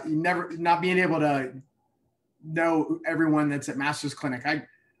 not being able to know everyone that's at Masters Clinic.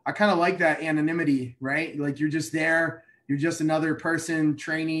 I kind of like that anonymity, right? Like you're just there. You're just another person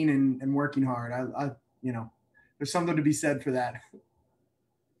training and working hard. There's something to be said for that.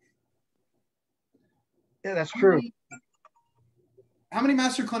 Yeah, that's true. How many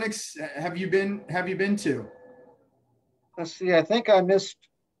Master Clinics have you been to? Let's see. I think I missed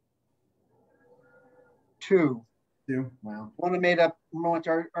two. Wow. One I made up when I went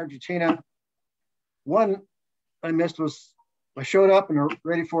to Argentina. One I missed was I showed up and were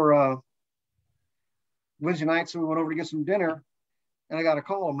ready for Wednesday night, so we went over to get some dinner, and I got a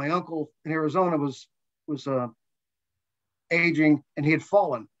call. My uncle in Arizona was aging, and he had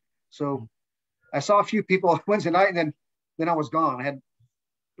fallen. So I saw a few people Wednesday night, and then I was gone. I had to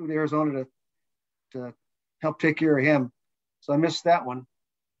go to Arizona to to help take care of him. So I missed that one.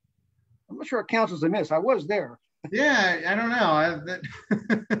 I'm not sure it counts as a miss. I was there. Yeah, I don't know.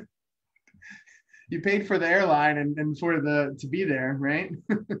 You paid for the airline and for to be there, right?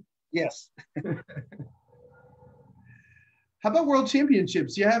 Yes. How about World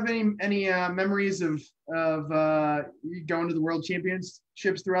Championships? Do you have any memories of you going to the World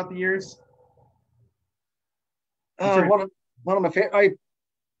Championships throughout the years? One of my favorite, I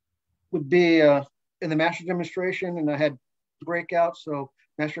would be in the master demonstration, and I had breakouts. So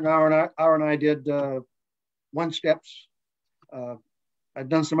Master and I did one steps. I'd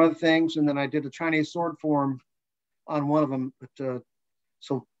done some other things, and then I did a Chinese sword form on one of them. But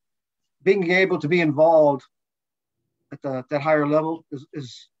so being able to be involved at that higher level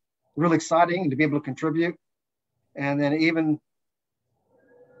is really exciting, and to be able to contribute. And then even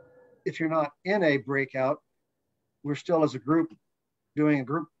if you're not in a breakout, we're still as a group doing a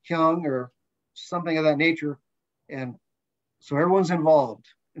group kyung or something of that nature. And so everyone's involved,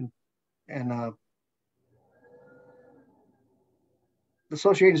 and the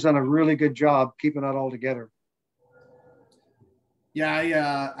association's done a really good job keeping that all together.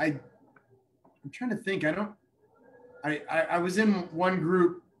 Yeah, I'm trying to think. I was in one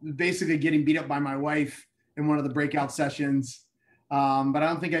group basically getting beat up by my wife in one of the breakout sessions. But I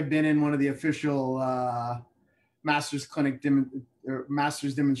don't think I've been in one of the official Masters Clinic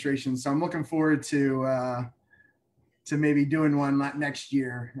Masters demonstrations. So I'm looking forward to maybe doing one next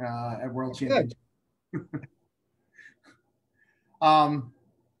year at World Championship. I'm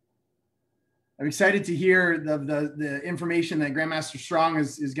excited to hear the information that Grandmaster Strong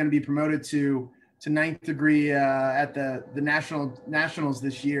is going to be promoted to ninth degree at the nationals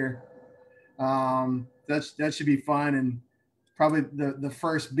this year. That should be fun, and probably the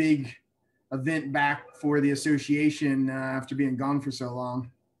first big event back for the association after being gone for so long.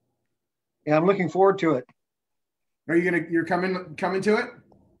 Yeah, I'm looking forward to it. You're coming to it?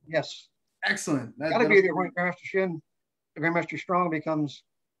 Yes. Excellent. Gotta be there when Grandmaster Strong becomes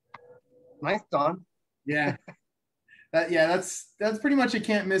ninth dan. Yeah. That's pretty much a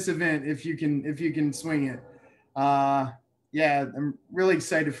can't miss event if you can swing it. Yeah, I'm really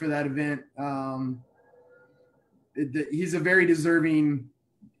excited for that event. He's a very deserving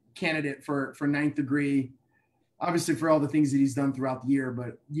candidate for ninth degree, obviously for all the things that he's done throughout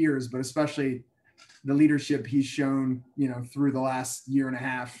the years, but especially the leadership he's shown, through the last year and a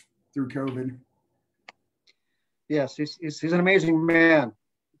half through COVID. Yes, he's an amazing man.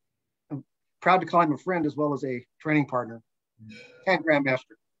 I'm proud to call him a friend as well as a training partner and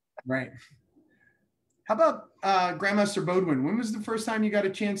Grandmaster. Right. How about Grandmaster Bodwin? When was the first time you got a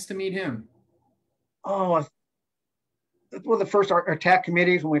chance to meet him? Oh, well, the first our TAC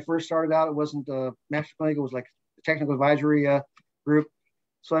committees, when we first started out, it wasn't the Master Clinic, it was like the technical advisory group.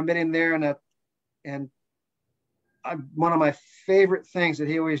 So I met him there, and one of my favorite things that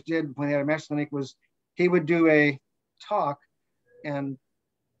he always did when he had a Master Clinic was he would do a talk and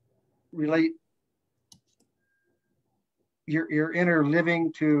relate your inner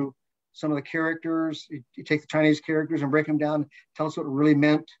living to some of the characters. You take the Chinese characters and break them down, tell us what it really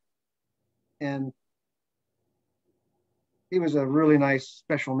meant. And he was a really nice,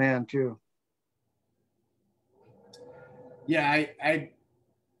 special man too. Yeah, I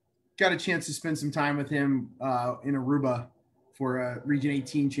got a chance to spend some time with him in Aruba for a Region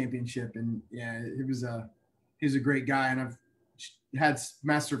 18 championship, and yeah, he was a great guy, and I've had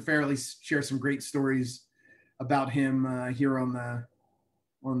Master Fairley share some great stories about him here on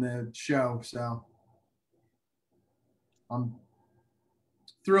the show. So I'm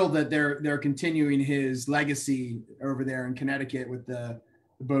thrilled that they're continuing his legacy over there in Connecticut with the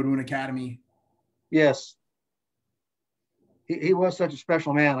Bodwin Academy. Yes, he was such a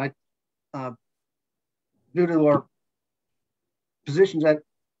special man. Due to our positions that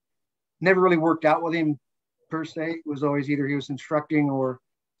never really worked out with him per se, it was always either he was instructing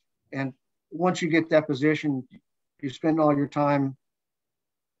and once you get that position, you spend all your time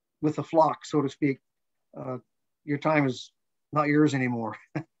with the flock, so to speak. Your time is not yours anymore.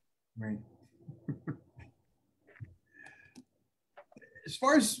 Right. As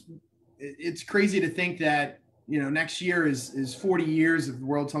far as it's crazy to think that, next year is 40 years of the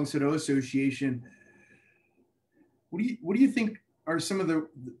World Tang Soo Do Association. What do you think are some of the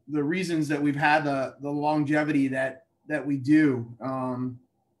reasons that we've had the longevity that we do?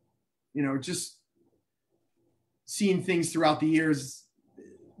 Just seeing things throughout the years,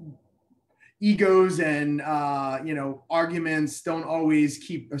 egos and arguments don't always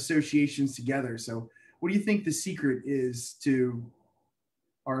keep associations together. So what do you think the secret is to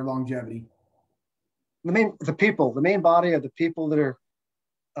our longevity? The main body of the people that are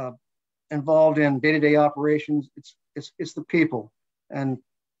involved in day-to-day operations. It's the people, and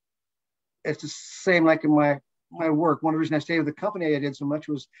it's the same like in my work. One of the reasons I stayed with the company I did so much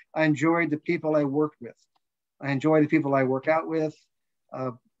was I enjoyed the people I worked with. I enjoy the people I work out with.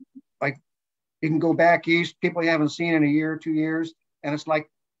 Like you can go back east, people you haven't seen in a year, 2 years, and it's like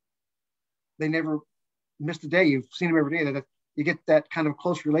they never missed a day. You've seen them every day. That you get that kind of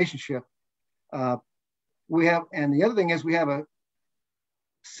close relationship. We have, and the other thing is we have a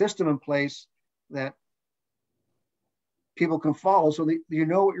system in place that people can follow, so that you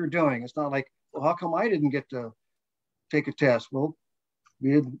know what you're doing. It's not like, well, how come I didn't get to take a test? Well,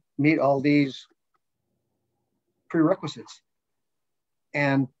 we didn't meet all these prerequisites,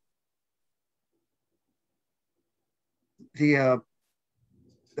 and the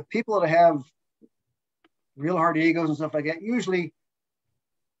people that have real hard egos and stuff like that usually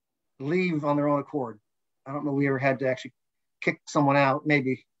leave on their own accord. I don't know we ever had to actually kick someone out,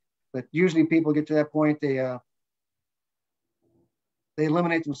 maybe, but usually people get to that point, they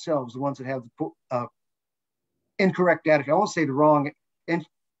eliminate themselves, the ones that have the incorrect attitude. I won't say the wrong, an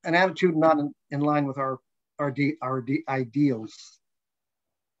attitude not in line with our ideals.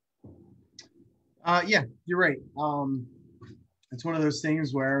 Yeah, you're right. It's one of those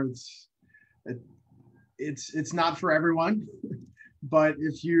things where it's not for everyone, but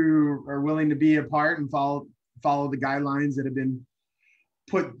if you are willing to be a part and follow the guidelines that have been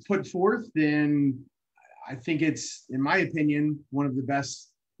put forth, then I think it's, in my opinion, one of the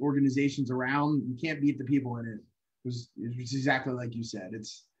best organizations around. You can't beat the people in it. It's exactly like you said.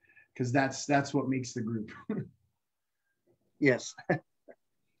 It's because that's what makes the group. Yes.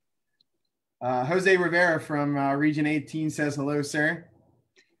 Jose Rivera from Region 18 says hello, sir.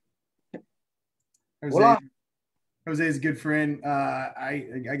 Jose is a good friend.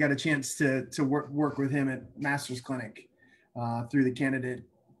 I got a chance to work with him at Master's Clinic through the candidate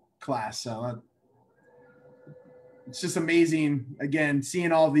class. So it's just amazing, again,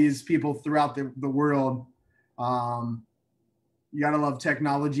 seeing all these people throughout the world. You got to love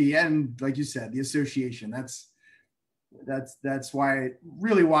technology, and like you said, the association. That's why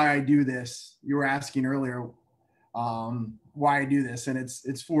I do this. You were asking earlier why I do this, and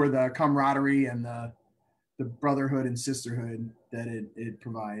it's for the camaraderie and the brotherhood and sisterhood that it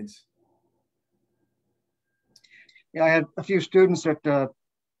provides. Yeah, I had a few students that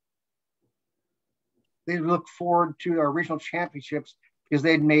they look forward to our regional championships because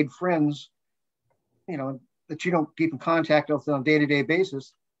they'd made friends, that you don't keep in contact with on a day-to-day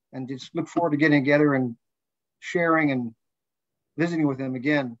basis, and just look forward to getting together and sharing and visiting with them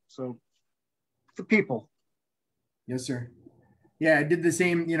again. So the people. Yes, sir. Yeah, I did the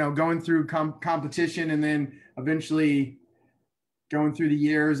same, going through competition, and then eventually going through the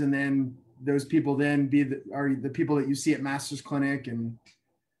years, and then those people then are the people that you see at Masters Clinic and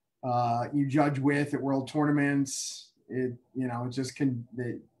you judge with at world tournaments. It just can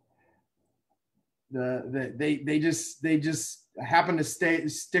they just happen to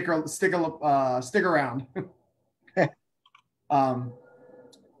stick around.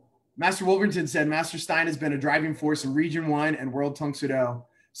 Master Wolverton said, Master Stine has been a driving force in Region 1 and World Tung Sudo,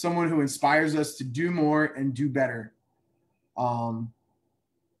 someone who inspires us to do more and do better.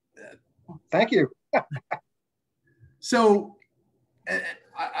 Thank you. So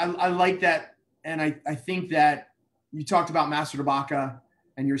I like that. And I think that you talked about Master DeBaca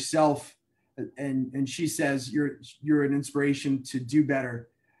and yourself, and she says you're an inspiration to do better.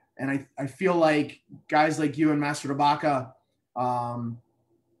 And I feel like guys like you and Master DeBaca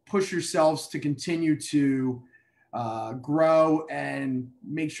push yourselves to continue to grow and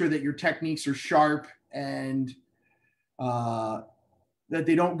make sure that your techniques are sharp and that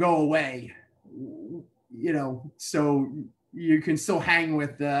they don't go away, so you can still hang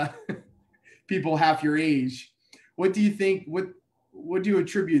with people half your age. What do you think, what do you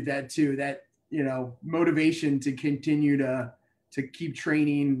attribute that to, that, motivation to continue to keep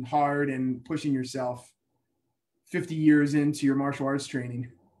training hard and pushing yourself 50 years into your martial arts training?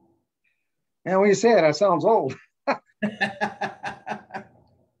 And when you say it, that sounds old.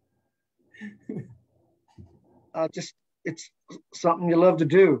 Just it's something you love to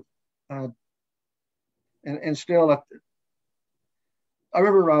do, and still, I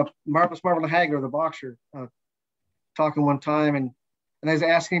remember Marvel Hagler, the boxer, talking one time, and I was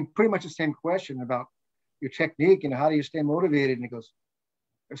asking him pretty much the same question about your technique and how do you stay motivated, and he goes,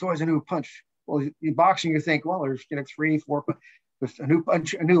 "There's always a new punch." Well, in boxing, you think, well, there's 3, 4. With a new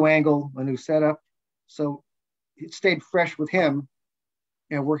punch, a new angle, a new setup. So it stayed fresh with him,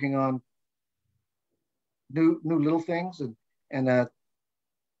 working on new little things, and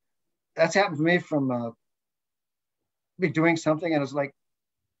that's happened for me from me doing something, and it's like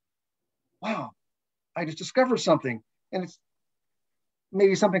wow, I just discovered something. And it's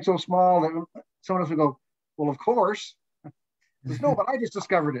maybe something so small that someone else would go, well, of course. Says, no, but I just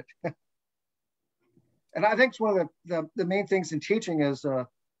discovered it. And I think it's one of the main things in teaching is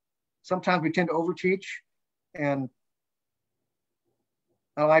sometimes we tend to overteach. And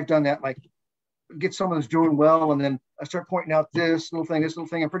I've done that, like get someone who's doing well, and then I start pointing out this little thing,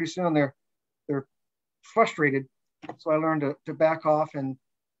 and pretty soon they're frustrated. So I learned to back off and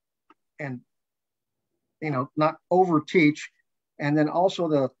not over teach. And then also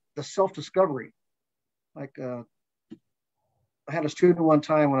the self-discovery. Like I had a student one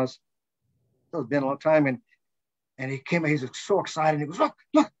time when it's been a long time, and he came in, he's so excited. He goes, look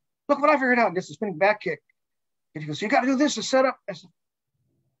what I figured out. And this is a spinning back kick. And he goes, you got to do this to set up. I said,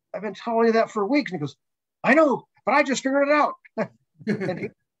 I've been telling you that for weeks. And he goes, I know, but I just figured it out.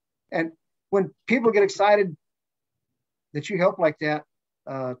 and when people get excited that you help like that,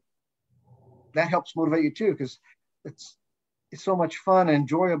 that helps motivate you too, because it's so much fun and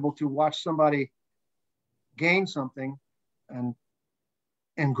enjoyable to watch somebody gain something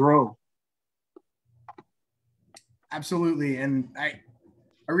and grow. Absolutely. And I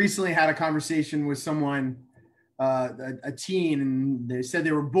recently had a conversation with someone, a teen, and they said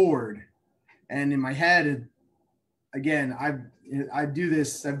they were bored. And in my head, again, I do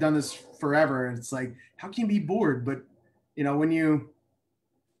this, I've done this forever. And it's like, how can you be bored? But when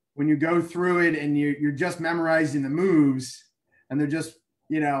you go through it and you're just memorizing the moves and they're just,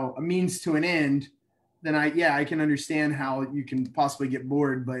 a means to an end, then I can understand how you can possibly get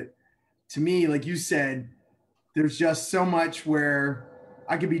bored. But to me, like you said, there's just so much where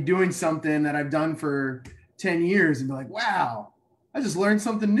I could be doing something that I've done for 10 years and be like, wow, I just learned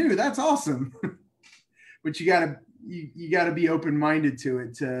something new. That's awesome. But you gotta be open-minded to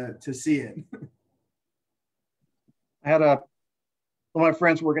it to see it. I had one of my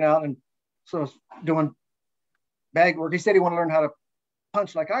friends working out, and so I was doing bag work. He said he wanted to learn how to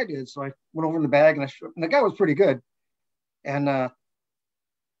punch like I did. So I went over in the bag, and the guy was pretty good. And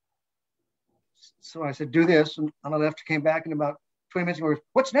so I said, do this. And on the left, came back in about 20 minutes and goes,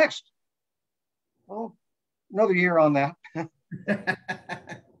 what's next? Well, another year on that.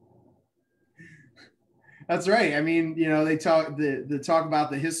 That's right. I mean, they talk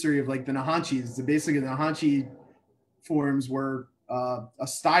about the history of like the Nahanchis. Basically, the Nahanchi forms were a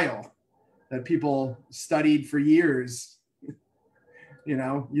style that people studied for years.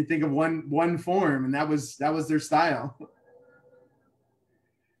 You think of one form, and that was their style.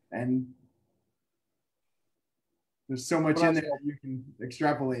 And there's so much in there that you can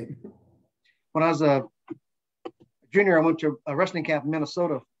extrapolate. When I was a junior, I went to a wrestling camp in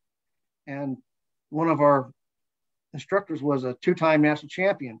Minnesota, and one of our instructors was a two-time national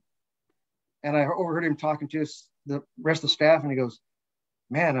champion. And I overheard him talking to the rest of the staff, and he goes,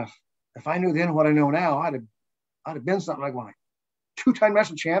 man, if I knew then what I know now, I'd have been something like one. Two-time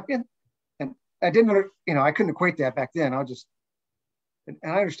national champion. And I didn't, I couldn't equate that back then. And I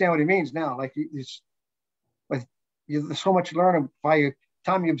understand what he means now. Like there's so much to learn by the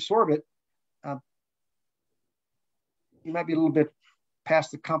time you absorb it. You might be a little bit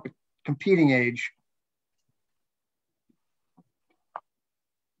past the competing age.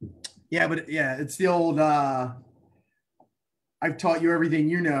 Yeah, but it's the old, I've taught you everything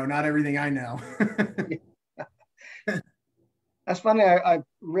you know, not everything I know. That's funny. I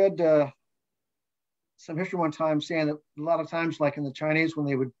read some history one time saying that a lot of times, like in the Chinese, when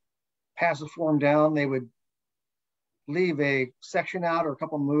they would pass a form down, they would leave a section out or a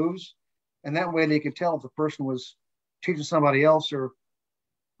couple moves. And that way they could tell if the person was teaching somebody else or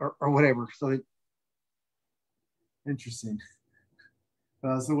whatever. So interesting.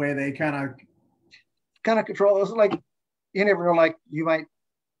 That's the way they kind of control. It's like you never know. Like you might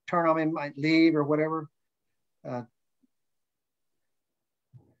turn on him, might leave or whatever. And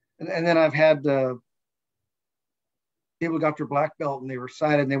then I've had people got their black belt and they were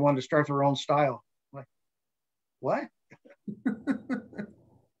excited and they wanted to start their own style. I'm like, what?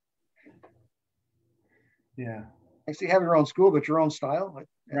 Yeah. Actually, have your own school, but your own style. Like,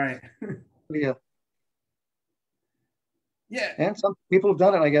 right. Yeah. Yeah. And some people have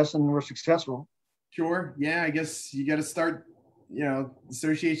done it, I guess, and were successful. Sure. Yeah. I guess you got to start,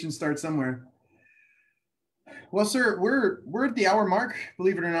 associations start somewhere. Well, sir, we're at the hour mark,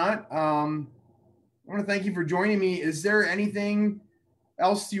 believe it or not. I want to thank you for joining me. Is there anything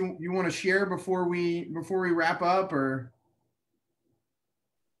else you want to share before we wrap up, or?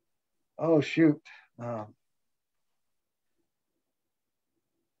 Oh, shoot.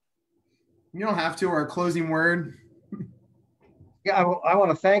 You don't have to, or a closing word. Yeah, I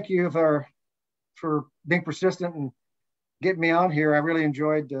want to thank you for being persistent and getting me on here. I really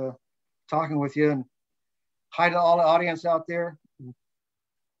enjoyed talking with you, and hi to all the audience out there.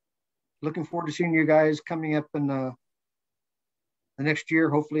 Looking forward to seeing you guys coming up in the next year.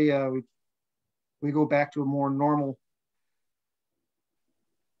 Hopefully we go back to a more normal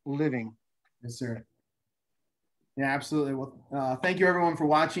living. Yes, sir. Yeah, absolutely. Well, thank you everyone for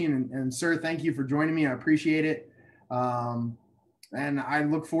watching, and sir, thank you for joining me. I appreciate it. And I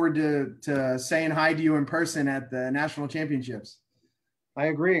look forward to saying hi to you in person at the national championships. I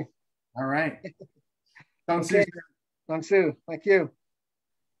agree. All right. Okay. Thank you.